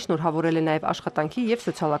 Մարզիկներին շնորհավորել է նաև աշխատանքի եւ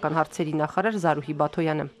սոցիալական հարցերի նախարար Զարուհի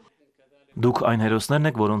Բաթոյանը։ Դուք այն հերոսներն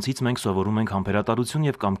եք, որոնցից մենք սովորում ենք համբերատարություն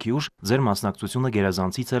եւ կամքի ուժ, ձեր մասնակցությունը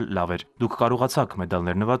գերազանցից էլ լավ էր։ Դուք կարողացաք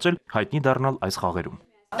մեդալներ նվաճել, հայտնի դառնալ այս խաղերում։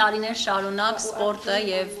 Տարիներ շարունակ սպորտը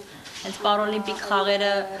եւ հենց պարաօլիմպիկ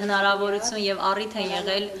խաղերը հնարավորություն եւ առիթ են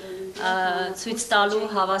եղել ցույց տալու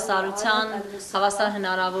հավասար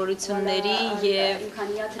հնարավորությունների եւ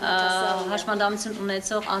հաշմանդամություն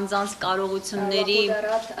ունեցող անձանց կարողությունների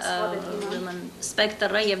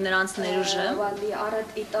սպեկտրը եւ նրանց ներուժը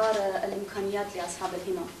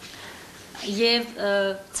եւ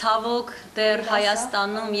ցավոք դեռ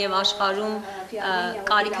Հայաստանում եւ աշխարհում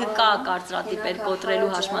կարիքը կա կարծրատիպեր կոտրելու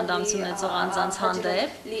հաշմանդամություն ունեցող անձանց հանդեպ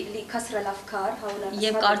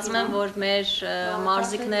եւ կարծում եմ, որ մեր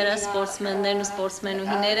մարզիկները, սպորտսմեններն ու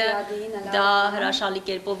սպորտսմենուհիները դա հրաշալի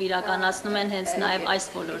կերպով իրականացնում են հենց նաեւ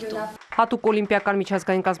այս ոլորտում։ Հատուկ օլիմպիական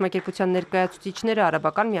միջազգային կազմակերպության ներկայացուցիչները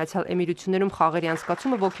Արաբական Միացյալ Էմիրություններում խաղերի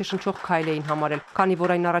անցկացումը ոգեշնչող քայլ էին համարել, քանի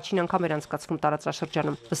որ այն առաջին անգամ էր անցկացվում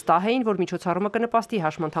տարածաշրջանում։ Վստահ էին, որ միջոցառումը կնպաստի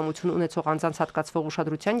հաշմանդամություն ունեցող անձանց հատկացվող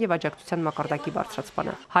ուշադրության եւ աջակցության մակարդակի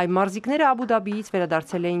բարձրացմանը։ Հայ մարզիկները Աբու Դաբիից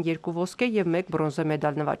վերադարձել էին 2 ոսկե եւ 1 բրոնզե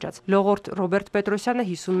մեդալ նվաճած։ Լողորդ Ռոբերտ Պետրոսյանը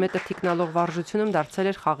 50 մետր թիկնալող վարժությունում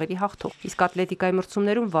դարձել էր խաղերի հաղթող, իսկ ատլետիկայի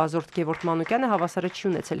մրցումներում Վազորդ Գևորգ Մանուկյանը հավասարը չի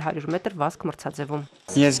ունեցել 100 մետր վազք մրցաձևում։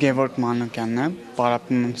 Ես Գևորգ Մանուկյանն եմ,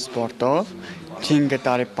 պարապում եմ սպորտով, 5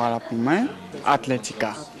 տարի պարապում եմ,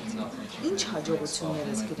 ատլետիկա։ Ինչ հաջողություններ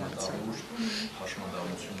ես գրանցել։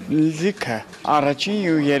 Լիքը, առաջին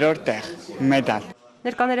ու երրորդ տեղ, մեդալ։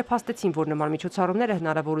 Ներկաները փաստեցին, որ նման միջոցառումները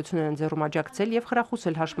հնարավորություն են ընձեռում աջակցել եւ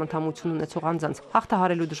խրախուսել հաշմանդամություն ունեցող անձանց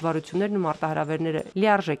հաղթահարելու դժվարություններն ու մարտահրավերները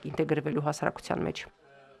լիարժեք ինտեգրվելու հասարակության մեջ։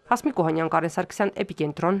 Հասմիկ Օհանյան, Կարեն Սարգսյան,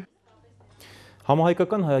 Էպիկենտրոն։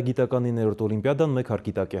 Համահայկական հայագիտականի 9-րդ օլիմպիադան մեկ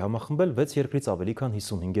հարկիտակ է համախմբել 6 երկրից ավելի քան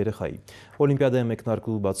 55 երեխայի։ Օլիմպիադայի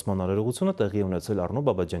մեկնարկու բացման արարողությունը տեղի ունեցել Առնո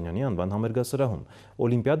Բաբաջանյանի անվան համերգասրահում։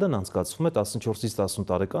 Օլիմպիադան անցկացվում է 14-ից 18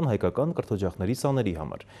 տարեկան հայկական կրթօջախների սաների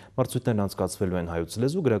համար։ Մրցույթներն անցկացվելու են հայոց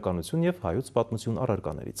լեզու, գրականություն եւ հայոց պատմություն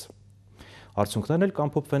առարկաներից։ Արդյունքներն էլ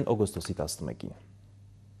կամփոփվեն օգոստոսի 11-ին։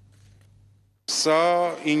 Սա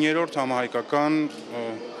 9-րդ համահայկական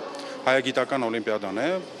հայագիտական օլիմպիադան է,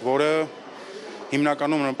 որը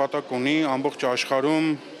հիմնականում նպատակ ունի ամբողջ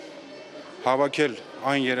աշխարհում հավաքել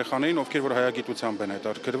այն երեխաներին, ովքեր որ հայագիտությամբ են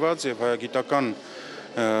հետաքրքրված եւ հայագիտական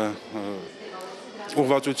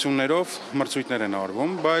ուղղվածություններով մրցույթներ են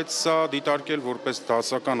արվում, բայց սա դիտարկել որպես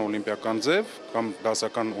դասական օլիմպիական ձև կամ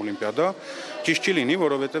դասական օլիմպիադա ճիշտ չի լինի,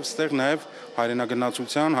 որովհետև ստեղ նաև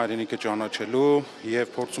հայրենագնացության, հայրենիքը ճանաչելու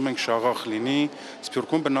եւ փորձում ենք շաղախ լինի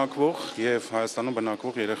Սփյուռքում բնակվող եւ Հայաստանում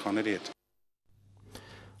բնակվող երեխաների հետ։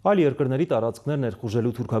 Այլ երկրների տարածքներ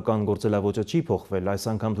ներխուժելու թուրքական գործելավոճը չի փոխվել, այս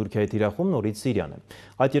անգամ Թուրքիայի թիրախում նորից Սիրիան է։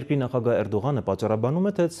 Այդ երկրի նախագահ Էրդողանը պատճառաբանում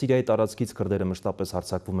է, թե Սիրիայի տարածքից քրդերը մշտապես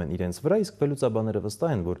հարձակվում են իրենց վրա, իսկ վերլուծաբանները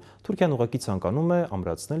վստահ են, որ Թուրքիան ուղղակի ցանկանում է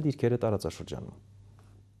ամրացնել դիրքերը տարածաշրջանում։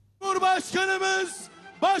 Cumhurbaşkanımız,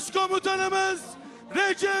 Başkomutanımız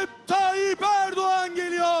Recep Tayyip Erdoğan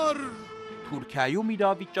geliyor. Թուրքիայում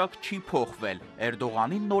իրավիճակ չի փոխվել։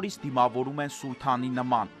 Էրդողանին նորից դիմավորում են սուլթանի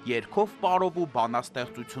նման, երգով, պարով ու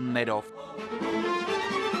բանաստեղծություններով։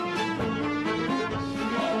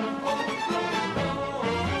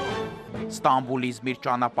 Ստամբուլ-Իզմիր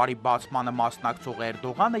ճանապարհի բացմանը մասնակցող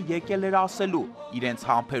Էրդողանը եկել էր ասելու, իրենց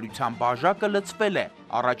համբերության բաժակը լցվել է,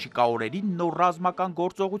 առաջիկա օրերին նոր ռազմական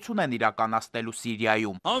գործողություն են իրականացնելու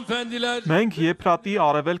Սիրիայում։ Մենք Եփրատի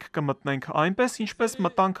արևելք կմտնենք, այնպես ինչպես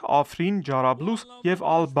մտանք Աֆրին, Ջարաբլուս եւ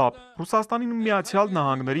Ալ-Բաբ։ Ռուսաստանին ու Միացյալ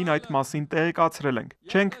Նահանգներին այդ մասին տեղեկացրել ենք։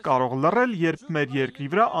 Չենք կարող լռել, երբ մեր երկրի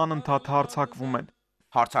վրա անընդհատ հարձակվում են։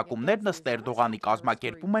 Հարձակումներն ըստ Էրդողանի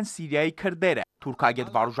կազմակերպում են Սիրիայի քրդերը։ Թուրքագետ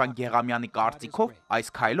Վարուժան Գեղամյանի կարծիքով այս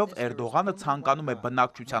քայլով Էրդողանը ցանկանում է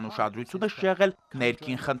բնակչության ուշադրությունը շեղել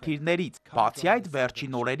ներքին խնդիրներից։ Բացի այդ,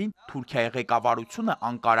 վերջին օրերին Թուրքիայի ղեկավարությունը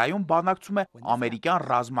Անկարայում բանակցում է ամերիկյան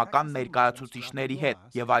ռազմական ներկայացուցիչների հետ,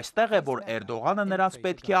 եւ այստեղ է, որ Էրդողանը նրանց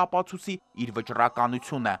պետք է ապացուցի իր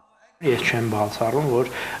վճռականությունը։ Ես չեմ բացառում, որ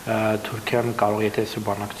Թուրքիան կարող է, եթե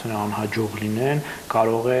բանակցությունը անհաջող լինեն,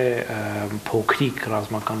 կարող է փոքրիկ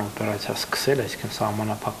ռազմական օպերացիա սկսել, այսինքն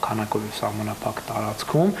սահմանափակ քանակով եւ սահմանափակ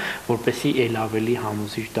տարածքում, որպեսզի ել ավելի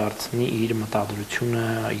համոզիչ դարձնի իր մտադրությունը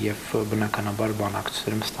եւ բնականաբար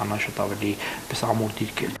բանակցություններում ստանա շատ ավելի պես ամուր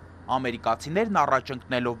դիրքեր։ Ամերիկացիներն առաջ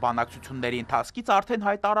ընկնելով բանակցությունների ընթացքից արդեն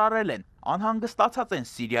հայտարարել են, անհանգստացած են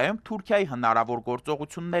Սիրիայում Թուրքիայի հնարավոր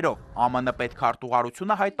գործողություններով։ ԱՄՆ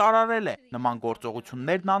պետքարտուղարությունը հայտարարել է, նման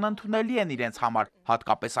գործողություններն անընդունելի են իրենց համար,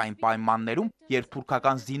 հատկապես այն պայմաններում, երբ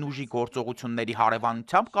թուրքական զինուժի գործողությունների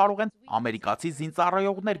հարևանությամբ կարող են ամերիկացի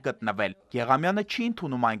զինծառայողներ գտնվել։ Գեղամյանը չի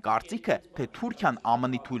ընդունում այն կարծիքը, թե Թուրքիան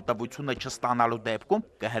ԱՄՆ-ի թույլտվությունը չստանալու դեպքում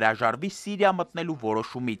կհրաժարվի Սիրիա մտնելու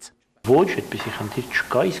որոշումից։ Ոչ, այդպիսի խնդիր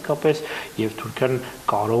չկա իսկապես, եւ Թուրքիան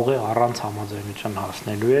կարող է առանց համաձայնության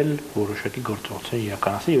հասնելու էլ որոշակի գործողություն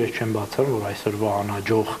իրականացնել, եւ ես չեմ բացառում, որ այսօրվա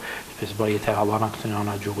անհաջող, այսպես եթե հավանականության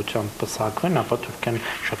անհաջողությամբ պսակվեն, ապա Թուրքիան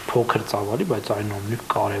շատ փոքր ծավալի, բայց այնուամենայնիվ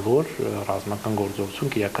կարևոր ռազմական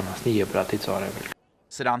գործողություն կիրականացնի Եփրատից արևելք։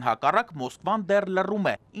 Սրան հակառակ Մոսկվան դեռ լռում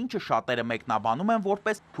է, ինչը շատերը մեկնաբանում են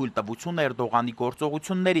որպես թույլտվություն Էրդողանի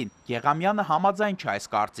գործողություններին։ Գեղամյանը համաձայն չէ այս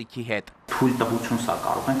կարծիքի հետ։ Թույլտվություն սա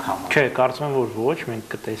կարող ենք համաձայն։ Չէ, կարծում եմ, որ ոչ, մենք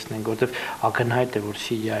կտեսնենք, որովհետև ակնհայտ է, որ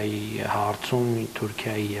Սիրիայի հարցում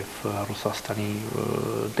Թուրքիայի եւ Ռուսաստանի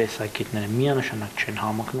տեսակետները միանշանակ չեն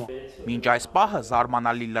համընկնում։ Մինչ այս պահը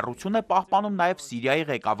զարմանալի լռություն է պահպանում նաև Սիրիայի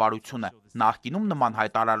ղեկավարությունը։ Նախկինում նման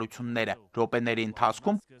հայտարարությունները րոպեների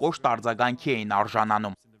ընթացքում կոշտ արձագանքի էին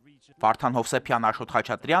արժանանում։ Վարդան Հովսեփյան, Աշոտ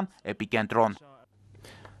Խաչատրյան, Էպիկենտրոն։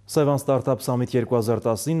 Սևան Ստարտափ Սամիթ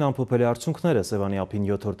 2019 ամփոփել է արդյունքները։ Սևանի ափին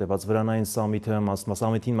 7-րդ տևած վրանային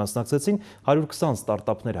սամիթին մասնակցեցին 120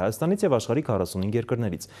 ստարտափներ Հայաստանից եւ աշխարհի 45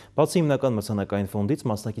 երկրներից։ Բացի հիմնական մրցանակային ֆոնդից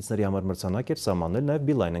մասնակիցների համար մրցանակ էր սահմանել նաեւ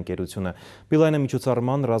Beeline ընկերությունը։ Beeline-ը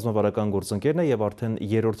միջոցառման ռազմավարական գործընկերն է եւ արդեն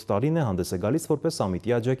 3-րդ տարին է հանդես է գալիս որպես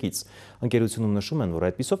սամիթի աջակից։ Ընկերությունում նշում են, որ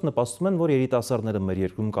այդպիսով նպաստում են, որ երիտասարդները մեր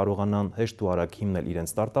երկրում կարողանան հեշտ ու արագ հիմնել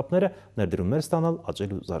իրենց ստարտափները, ներդրումներ ստանալ,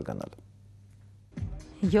 աճել ու զարգանալ։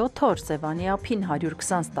 7 օր Սևանի ափին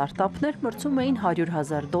 120 ստարտափներ մրցում էին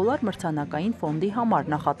 $100,000 մրցանակային ֆոնդի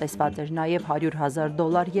համար, նախատեսված էր նաև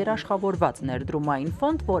 $100,000 երաշխավորված ներդրումային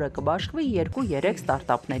ֆոնդ, որը կբաշխվի 2-3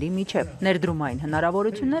 ստարտափների միջև։ Ներդրումային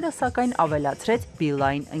հնարավորությունները սակայն ավելացրեց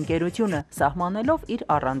Beeline ընկերությունը, սահմանելով իր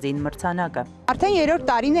առանձին մրցանակը։ Արդեն 3-րդ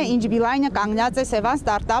տարին է, ինչ Beeline-ը կանգնած է Սևան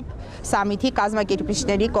Ստարտափ Սամիթի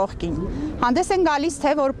կազմակերպիչների կողքին։ Հանդես են գալիս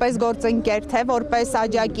թե որպես գործընկեր, թե որպես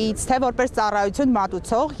աջակից, թե որպես ծառայություն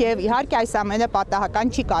մատուցող եւ իհարկե այս ամենը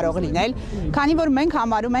պատահական չի կարող լինել, քանի որ մենք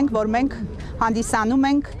համարում ենք, որ մենք հանդիսանում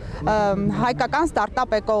ենք հայկական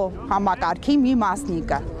ստարտափ էկո համակարգի մի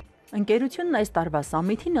մասնիկը։ Ընկերությունն այս տարվա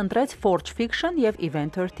սամիթին ընտրեց Forge Fiction եւ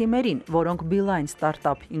Eventer թիմերին, որոնք Beeline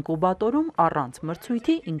Startup ինկուբատորում առանց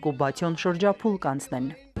մրցույթի ինկուբացիոն շրջափուլ կանցնեն։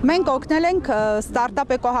 Մենք օգնել ենք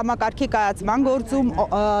ստարտափ էկոհամակարգի կայացման գործում,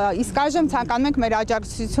 իսկ այժմ ցանկանում ենք մեր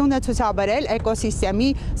աջակցությունը ցուցաբերել էկոսիստեմի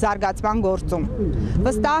զարգացման գործում։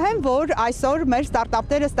 Վստահ եմ, որ այսօր մեր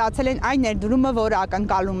ստարտափները ստացել են այն ներդրումը, որը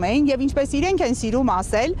ակնկալում էին, եւ ինչպես իրենք են սիրում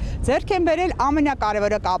ասել, ձեռք են բերել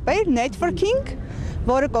ամենակարևորը կապեր, networking,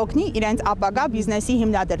 որը կօգնի իրենց ապագա բիզնեսի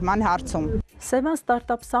հիմնադրման հարցում։ Սևան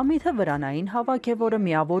Startup Summit-ը վրանային հավաք է, որը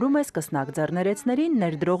միավորում է սկսնակ ձեռներեցներին,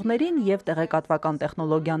 ներդրողներին եւ տեղեկատվական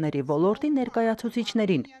տեխնոլոգիաների ոլորտի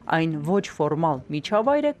ներկայացուցիչներին։ Այն ոչ ֆորմալ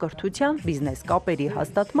միջավայր է կրթության, բիզնես կապերի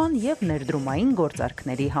հաստատման եւ ներդրումային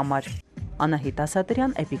գործարքների համար։ Անահիտ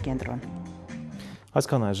Ասատրյան, Էպիկենտրոն։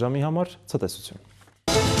 Այսքան այս ժամի համար ցտեսություն։